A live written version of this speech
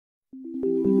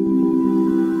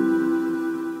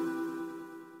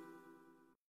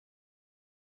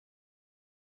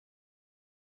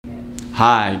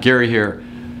Hi, Gary here.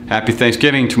 Happy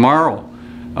Thanksgiving. Tomorrow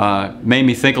made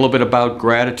me think a little bit about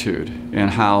gratitude and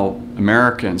how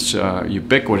Americans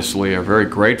ubiquitously are very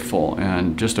grateful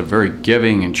and just a very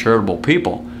giving and charitable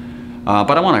people.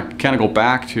 But I want to kind of go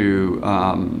back to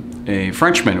a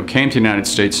Frenchman who came to the United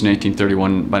States in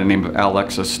 1831 by the name of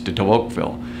Alexis de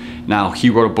Tocqueville. Now, he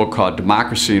wrote a book called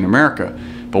Democracy in America,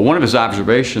 but one of his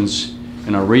observations,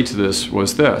 and I'll read to this,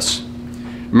 was this: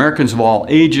 Americans of all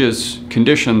ages,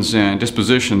 conditions, and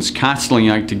dispositions constantly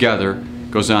unite together.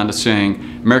 Goes on to saying,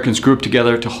 Americans group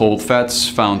together to hold fetes,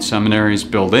 found seminaries,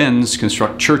 build inns,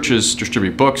 construct churches,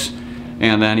 distribute books.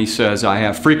 And then he says, I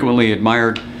have frequently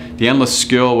admired the endless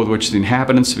skill with which the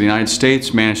inhabitants of the United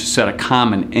States manage to set a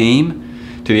common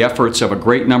aim to the efforts of a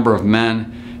great number of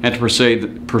men and to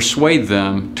persuade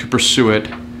them to pursue it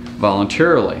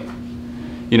voluntarily.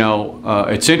 You know,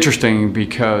 it's interesting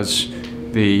because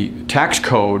the tax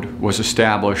code was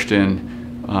established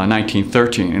in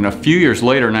 1913, and a few years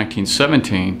later,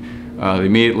 1917, they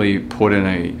immediately put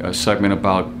in a segment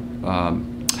about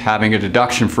having a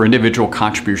deduction for individual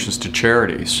contributions to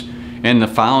charities. In the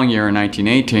following year, in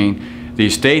 1918, the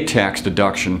estate tax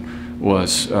deduction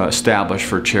was established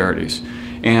for charities.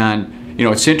 And you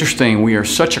know, it's interesting, we are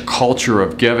such a culture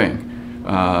of giving.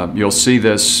 You'll see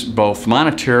this both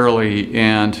monetarily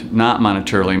and not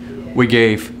monetarily. We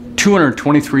gave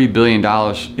 $223 billion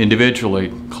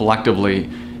individually, collectively,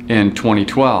 in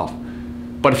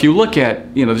 2012. But if you look at,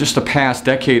 you know, just the past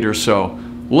decade or so,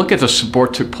 look at the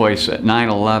support took place at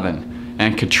 9/11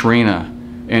 and Katrina,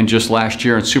 and just last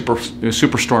year in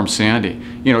Superstorm Sandy.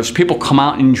 You know, it's people come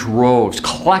out in droves,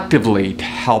 collectively, to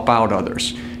help out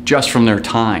others, just from their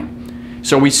time.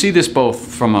 So we see this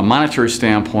both from a monetary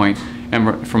standpoint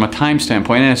and from a time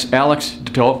standpoint. And as Alex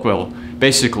de Tocqueville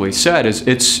basically said,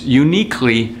 it's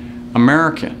uniquely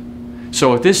American.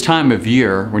 So at this time of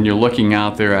year, when you're looking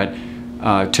out there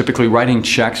at typically writing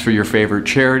checks for your favorite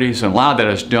charities, and a lot of that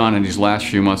is done in these last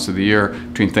few months of the year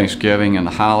between Thanksgiving and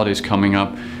the holidays coming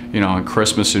up, you know, and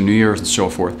Christmas and New Year's and so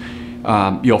forth,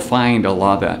 you'll find a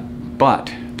lot of that.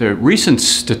 But the recent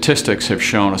statistics have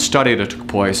shown, a study that took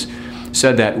place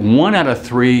said that 1 out of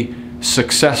 3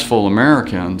 successful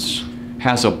Americans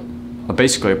has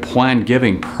basically a planned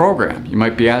giving program. You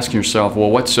might be asking yourself, well,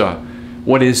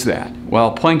 what is that?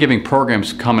 Well, planned giving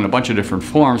programs come in a bunch of different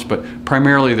forms, but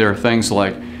primarily there are things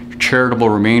like charitable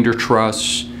remainder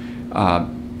trusts,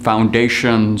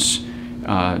 foundations,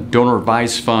 donor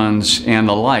advised funds, and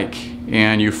the like.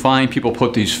 And you find people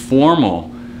put these formal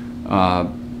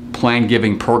planned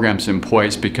giving programs in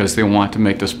place because they want to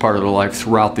make this part of their life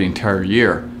throughout the entire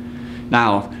year.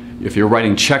 Now, if you're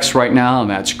writing checks right now,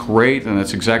 and that's great, and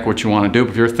that's exactly what you want to do,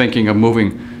 but if you're thinking of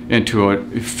moving into a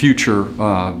future,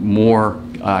 more,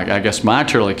 I guess,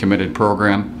 monetarily committed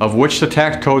program, of which the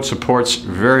tax code supports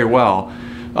very well,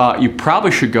 you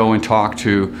probably should go and talk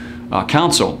to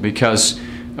counsel, because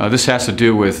this has to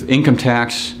do with income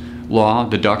tax law,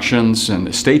 deductions, and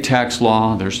estate tax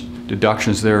law. There's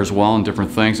deductions there as well and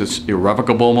different things. It's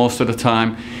irrevocable most of the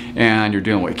time, and you're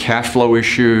dealing with cash flow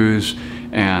issues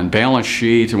and balance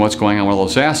sheet and what's going on with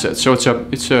those assets. So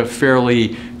it's a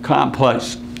fairly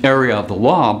complex area of the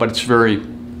law, but it's very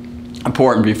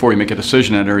important before you make a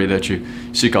decision in that area that you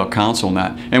seek out counsel on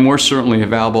that. And we're certainly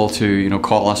available to, you know,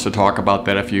 call us to talk about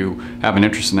that if you have an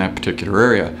interest in that particular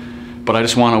area. But I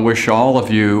just want to wish all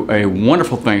of you a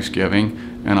wonderful Thanksgiving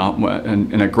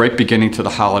and a great beginning to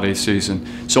the holiday season.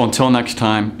 So until next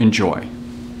time, enjoy.